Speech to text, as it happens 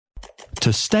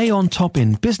To stay on top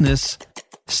in business,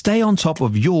 stay on top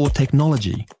of your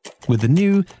technology with the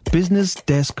new Business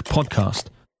Desk podcast,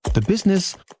 The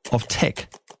Business of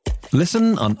Tech.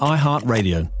 Listen on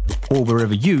iHeartRadio or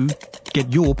wherever you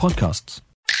get your podcasts.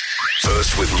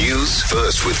 First with news,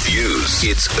 first with views.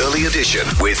 It's Early Edition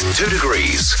with 2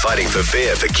 Degrees, fighting for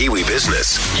fair for Kiwi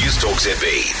business. News Talk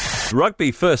ZB.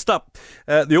 Rugby first up.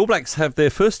 The All Blacks have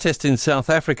their first test in South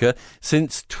Africa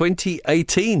since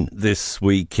 2018 this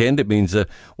weekend. It means a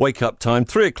wake-up time.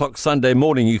 3 o'clock Sunday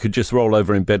morning, you could just roll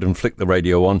over in bed and flick the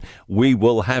radio on. We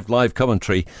will have live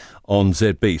commentary on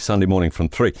ZB Sunday morning from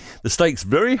 3. The stakes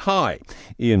very high.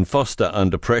 Ian Foster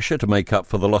under pressure to make up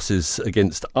for the losses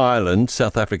against Ireland.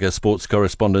 South Africa sports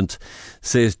correspondent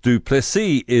Says du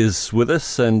Plessis is with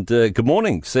us. And good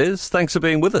morning, Says. Thanks for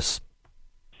being with us.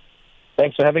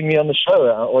 Thanks for having me on the show.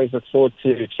 I always look forward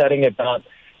to chatting about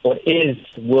what is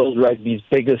World Rugby's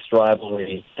biggest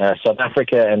rivalry, South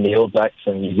Africa and the All Blacks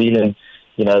and New Zealand.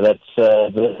 You know, that's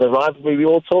the rivalry we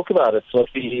all talk about. It's what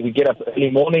we get up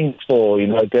early mornings for,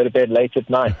 go to bed late at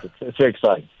night. It's very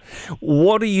exciting.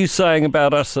 What are you saying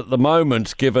about us at the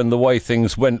moment, given the way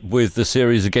things went with the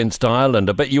series against Ireland?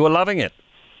 I bet you were loving it.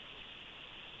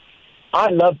 I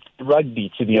loved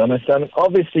rugby, to be honest. I mean,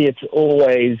 obviously, it's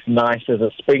always nice as a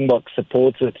Springbok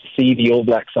supporter to see the All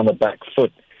Blacks on the back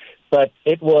foot. But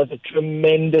it was a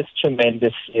tremendous,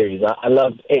 tremendous series. I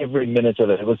loved every minute of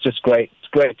it. It was just great. It's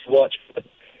great to watch. But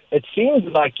it seems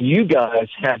like you guys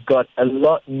have got a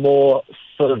lot more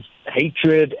sort of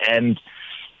hatred and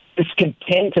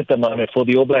discontent at the moment for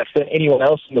the All Blacks than anyone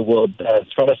else in the world does.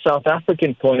 From a South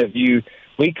African point of view,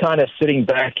 we kind of sitting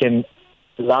back and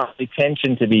allow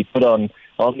attention to be put on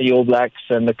the All Blacks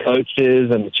and the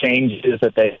coaches and the changes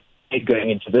that they made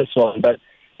going into this one. But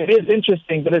it is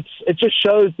interesting, but it just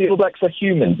shows the All Blacks are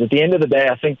humans. At the end of the day,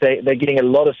 I think they're getting a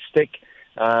lot of stick.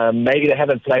 Maybe they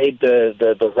haven't played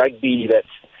the rugby that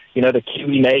the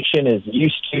Kiwi nation is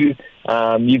used to.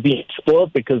 You've been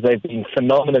spoiled because they've been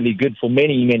phenomenally good for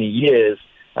many, many years.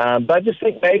 But I just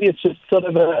think maybe it's just sort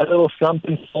of a little slump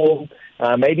in form.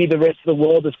 Maybe the rest of the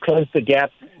world has closed the gap.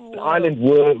 Ireland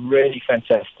were really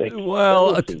fantastic.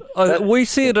 Well, we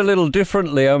see it a little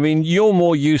differently. I mean, you're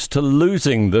more used to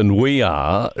losing than we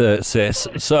are, Sess,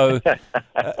 so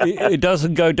it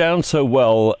doesn't go down so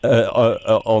well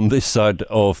on this side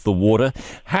of the water.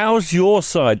 How's your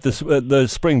side, the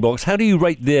Springboks? How do you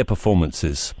rate their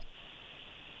performances?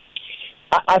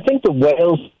 I think the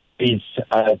Wales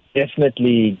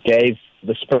definitely gave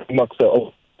the Springboks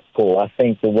a score. I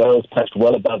think the Wales punched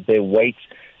well above their weight.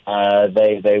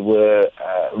 They were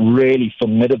really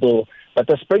formidable. But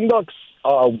the Springboks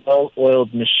are a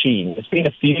well-oiled machine. There's been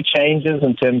a few changes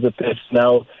in terms of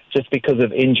personnel just because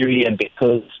of injury and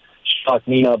because Shark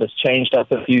Ninov has changed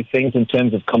up a few things in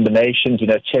terms of combinations.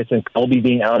 Chet and Colby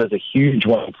being out is a huge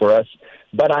one for us.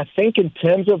 But I think in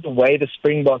terms of the way the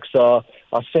Springboks are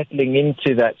settling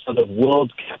into that sort of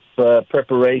World Cup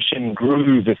preparation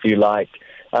groove, if you like,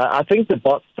 I think the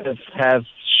Boks have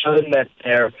shown that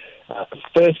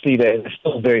firstly, they're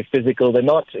still very physical. They're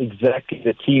not exactly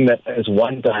the team that has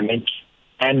one dimension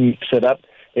and mix it up.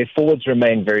 Their forwards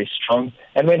remain very strong.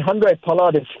 And when Handré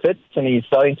Pollard is fit and he's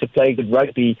starting to play good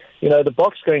rugby, the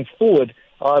Boks going forward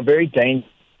are a very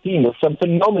dangerous team with some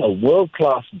phenomenal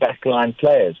world-class backline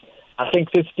players. I think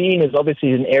 15 is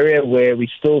obviously an area where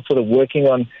we're still sort of working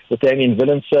on with Damien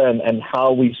Willemse and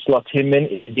how we slot him in.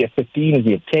 Is he a 15? Is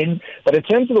he a 10? But in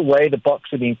terms of the way the Boks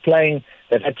have been playing,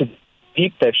 they've had to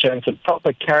deep. They've shown some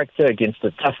proper character against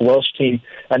a tough Welsh team,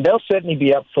 and they'll certainly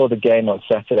be up for the game on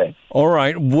Saturday. All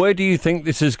right. Where do you think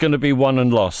this is going to be won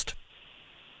and lost?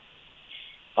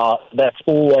 That's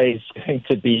always going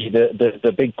to be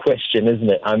the big question, isn't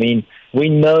it? I mean, we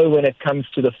know when it comes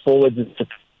to the forwards, it's a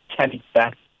tactic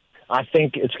back. I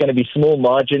think it's going to be small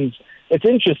margins. It's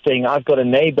interesting. I've got a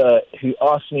neighbour who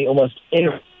asks me almost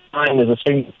every time there's a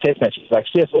spring test match. He's like,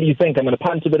 "Yes, what do you think? I'm going to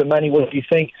punt a bit of money. What do you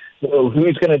think?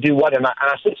 Who's going to do what?" And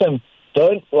I said to him,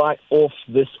 don't write off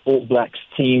this All Blacks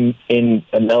team in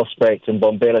Nelspruit and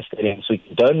Bombela Stadium this week.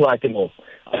 Don't write them off.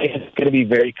 I think it's going to be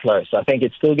very close. I think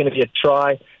it's still going to be a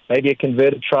try, maybe a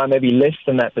converted try, maybe less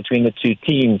than that between the two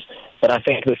teams. But I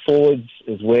think the forwards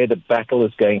is where the battle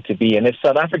is going to be. And if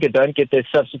South Africa don't get their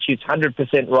substitutes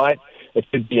 100% right, it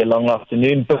could be a long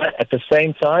afternoon. But at the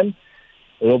same time,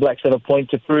 the All Blacks have a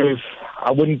point to prove.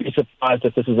 I wouldn't be surprised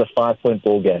if this is a 5-point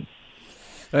ball game.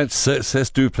 That's Says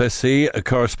du Plessis, a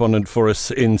correspondent for us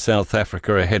in South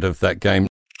Africa ahead of that game.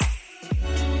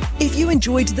 If you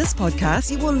enjoyed this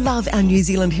podcast, you will love our New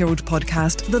Zealand Herald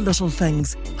podcast, The Little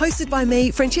Things, hosted by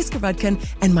me, Francesca Rudkin,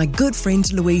 and my good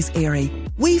friend Louise Airy.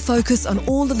 We focus on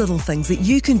all the little things that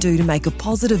you can do to make a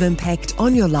positive impact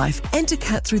on your life and to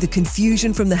cut through the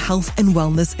confusion from the health and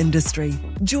wellness industry.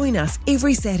 Join us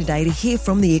every Saturday to hear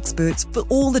from the experts for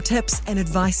all the tips and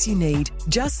advice you need.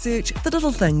 Just search The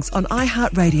Little Things on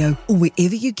iHeartRadio or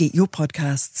wherever you get your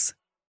podcasts.